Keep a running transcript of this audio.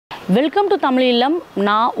Welcome to Tamil இல்லம்.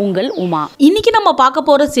 நான் உங்கள் உமா. இன்னைக்கு நம்ம பார்க்க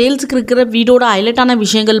போற சேல்ஸ்க்கு இருக்கிற வீடோட ஹைலைட்டான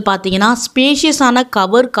விஷயங்கள் பார்த்தீங்கன்னா ஸ்பேஷியஸான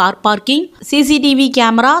cover car parking, CCTV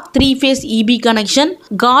camera, 3 face EB connection,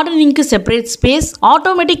 கார்டனிங்க்கு separate space,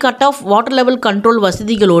 automatic cut off water level control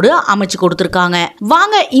வசதிகளோடு அமைச்சு கொடுத்துருக்காங்க.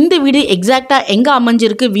 வாங்க இந்த வீடு எக்ஸாக்டா எங்க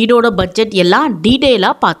அமைஞ்சிருக்கு, வீடோட பட்ஜெட் எல்லாம்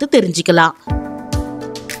டீடைலா பார்த்து தெரிஞ்சுக்கலாம்.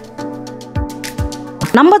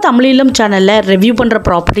 நம்ம தமிழீழம் சேனலில் ரிவ்யூ பண்ணுற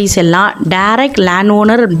ப்ராப்பர்ட்டிஸ் எல்லாம் டைரக்ட் லேண்ட்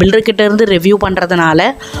ஓனர் பில்டர்கிட்ட இருந்து ரிவ்யூ பண்ணுறதுனால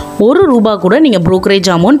 ₹1 கூட நீங்கள் ப்ரோக்கரேஜ்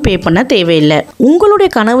அமௌண்ட் பே பண்ண தேவையில்லை. உங்களுடைய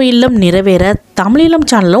கனவு இல்லம் நிறைவேற தமிழீழம்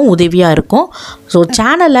சேனலும் உதவியாக இருக்கும். ஸோ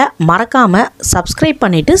சேனலை மறக்காமல் சப்ஸ்கிரைப்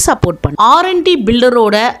பண்ணிவிட்டு சப்போர்ட் பண்ணு. R&T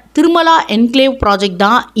பில்டரோட திருமலா என்க்ளேவ் ப்ராஜெக்ட்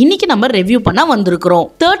தான் இன்னைக்கு நம்ம ரிவ்யூ பண்ண வந்திருக்கிறோம்.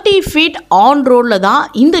 30 ஃபீட் ஆன் ரோட்ல தான்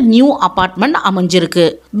இந்த நியூ அபார்ட்மெண்ட் அமைஞ்சிருக்கு.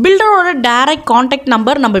 பில்டரோட டைரக்ட் கான்டாக்ட்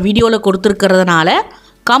நம்பர் நம்ம வீடியோவில் கொடுத்துருக்கிறதுனால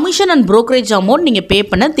கமிஷன் அண்ட் ப்ரோக்கரேஜ் அமௌண்ட் நீங்கள் பே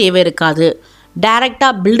பண்ண தேவை இருக்காது.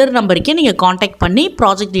 டைரெக்டாக பில்டர் நம்பருக்கே நீங்கள் காண்டாக்ட் பண்ணி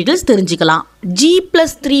ப்ராஜெக்ட் டீட்டெயில்ஸ் தெரிஞ்சுக்கலாம்.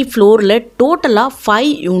 G+3 ஃப்ளோரில் டோட்டலாக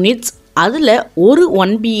 5 யூனிட்ஸ், அதில் ஒரு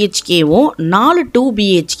 1 BHKவும் 4 2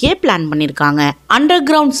 BHK பிளான் பண்ணியிருக்காங்க. Under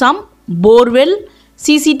ground sump, borewell,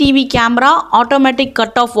 CCTV camera, automatic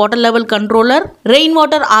cut off water level controller, rain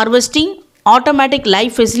water harvesting, automatic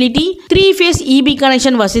life facility, 3 face EB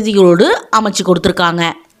connection வசதிகளோடு அமைச்சு கொடுத்துருக்காங்க.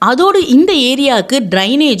 அதோடு இந்த ஏரியாவுக்கு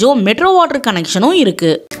ட்ரைனேஜும் மெட்ரோ வாட்டர் கனெக்ஷனும்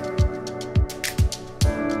இருக்கு.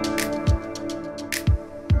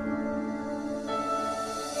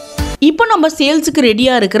 இப்போ நம்ம சேல்ஸுக்கு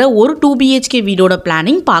ரெடியாக இருக்கிற ஒரு 2 BHK வீடோட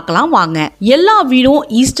பிளானிங் பார்க்கலாம் வாங்க. எல்லா வீடும்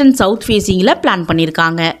ஈஸ்ட் அண்ட் சவுத் ஃபேஸிங்கில் பிளான்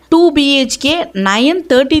பண்ணியிருக்காங்க. 2 BHK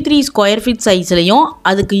 933 ஸ்கொயர் ஃபீட் சைஸ்லையும்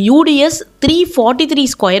அதுக்கு UDS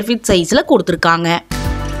 343 ஸ்கொயர் ஃபீட் சைஸில் கொடுத்துருக்காங்க.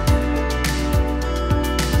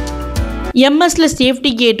 எம்எஸ்ல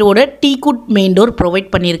சேஃப்டி கேட்டோட டீகுட் மெயின் டோர் ப்ரொவைட்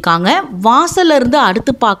பண்ணியிருக்காங்க. வாசல்ல இருந்து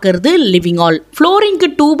அடுத்து பார்க்கறது living hall. ஃப்ளோரிங்க்கு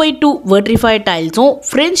 2x2 vitrified டைல்ஸும்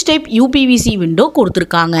French type UPVC window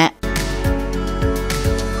கொடுத்துருக்காங்க.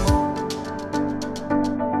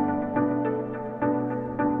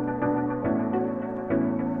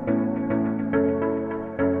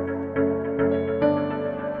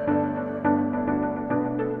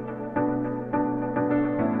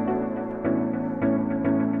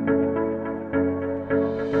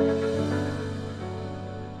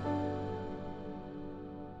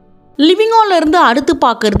 லிவிங் ஹால்ல இருந்து அடுத்து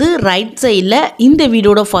பார்க்கறது ரைட் சைடில் இந்த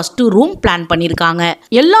வீடோட ஃபர்ஸ்ட் ரூம் பிளான் பண்ணியிருக்காங்க.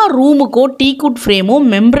 எல்லா ரூமுக்கும் டீகுட் ஃப்ரேமும்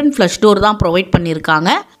மெம்பரன் ஃப்ளஷ் டோர் தான் ப்ரொவைட் பண்ணியிருக்காங்க.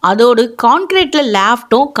 அதோடு கான்கிரீட்ல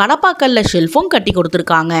லேஃப்டும் கடப்பாக்கல்ல ஷெல்ஃபும் கட்டி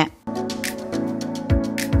கொடுத்துருக்காங்க.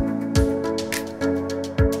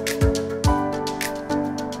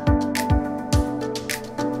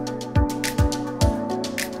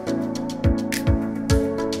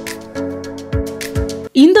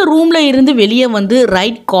 இந்த ரூம்ல இருந்து வெளியே வந்து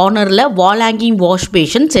ரைட் கார்னர்ல வால் ஹேங்கிங் வாஷ்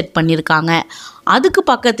பேஷன் செட் பண்ணியிருக்காங்க. அதுக்கு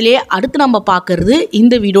பக்கத்திலே அடுத்து நம்ம பார்க்கறது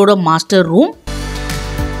இந்த வீடோட மாஸ்டர் ரூம்.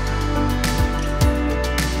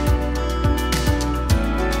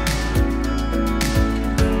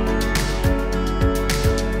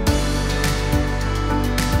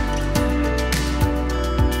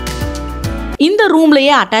 இந்த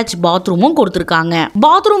ரூம்லயே அட்டாச் பாத்ரூமும் கொடுத்துருக்காங்க.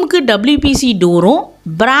 பாத்ரூமுக்கு WPC டோரும்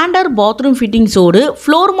பிராண்டர் bathroom ஃபிட்டிங்ஸோடு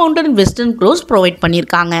floor mounted western close provide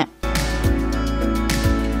பண்ணியிருக்காங்க.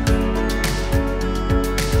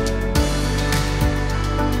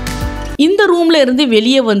 இந்த ரூம்ல இருந்து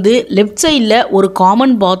வெளியே வந்து லெஃப்ட் சைடில் ஒரு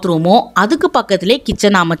காமன் பாத்ரூமும் அதுக்கு பக்கத்திலே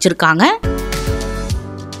கிச்சன் அமைச்சிருக்காங்க.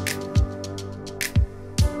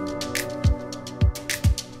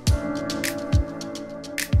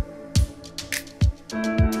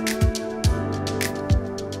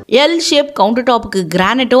 L shape counter டாப்புக்கு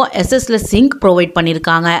கிரானைட்டும் SSல sink provide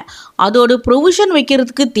பண்ணியிருக்காங்க. அதோடு ப்ரொவிஷன்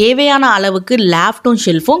வைக்கிறதுக்கு தேவையான அளவுக்கு லேஃப்டும்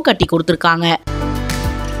ஷெல்ஃபும் கட்டி கொடுத்துருக்காங்க.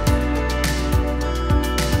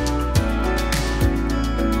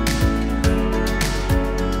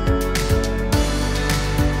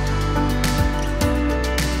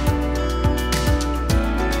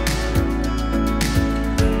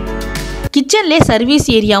 கிச்சன்லேயே சர்வீஸ்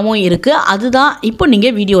ஏரியாவும் இருக்குது. அதுதான் இப்போ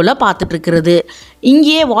நீங்கள் வீடியோவில் பார்த்துட்டு இருக்கிறது.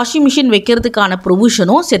 இங்கேயே வாஷிங் மிஷின் வைக்கிறதுக்கான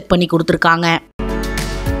ப்ரொவிஷனும் செட் பண்ணி கொடுத்துருக்காங்க.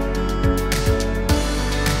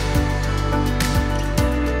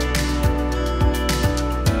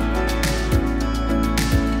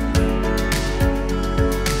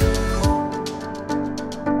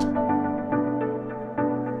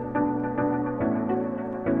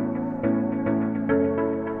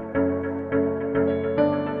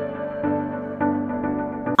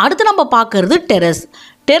 அடுத்து நம்ம பார்க்கறது terrace.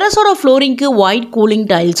 டெரஸோட ஃப்ளோரிங்க்கு white cooling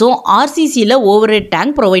டைல்ஸும் ஆர்சிசியில் over head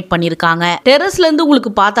tank provide பண்ணியிருக்காங்க. டெரஸ்லேருந்து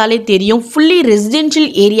உங்களுக்கு பார்த்தாலே தெரியும் ஃபுல்லி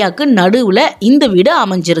ரெசிடென்ஷியல் ஏரியாவுக்கு நடுவில் இந்த வீடு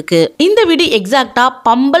அமைஞ்சிருக்கு. இந்த வீடு எக்ஸாக்டாக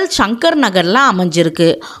பம்பல் சங்கர் நகரில் அமைஞ்சிருக்கு.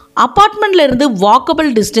 அப்பார்ட்மெண்ட்ல இருந்து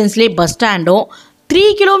வாக்கபிள் டிஸ்டன்ஸ்லேயே பஸ் ஸ்டாண்டும் 3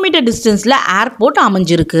 கிலோமீட்டர் டிஸ்டன்ஸில் ஏர்போர்ட்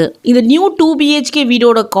அமைஞ்சிருக்கு. இந்த new 2 BHK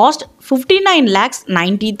வீடோட cost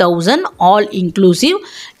 59,90,000 all inclusive,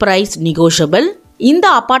 price negotiable. இந்த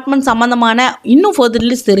அப்பார்ட்மெண்ட் சம்மந்தமான இன்னும் ஃபர்தர்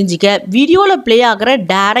டீடைல்ஸ் தெரிஞ்சுக்க வீடியோவில் ப்ளே ஆகிற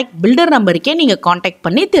டைரக்ட் பில்டர் நம்பருக்கே நீங்கள் காண்டாக்ட்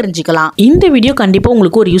பண்ணி தெரிஞ்சுக்கலாம். இந்த வீடியோ கண்டிப்பாக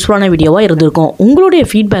உங்களுக்கு ஒரு யூஸ்ஃபுல்லான வீடியோவாக இருந்திருக்கும். உங்களுடைய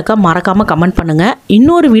ஃபீட்பேக்கை மறக்காமல் கமெண்ட் பண்ணுங்கள்.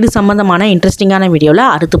 இன்னொரு வீடு சம்மந்தமான இன்ட்ரெஸ்டிங்கான வீடியோவில்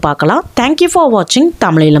அடுத்து பார்க்கலாம். தேங்க்யூ ஃபார் வாட்சிங்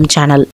தமிழ் இல்லம் சேனல்.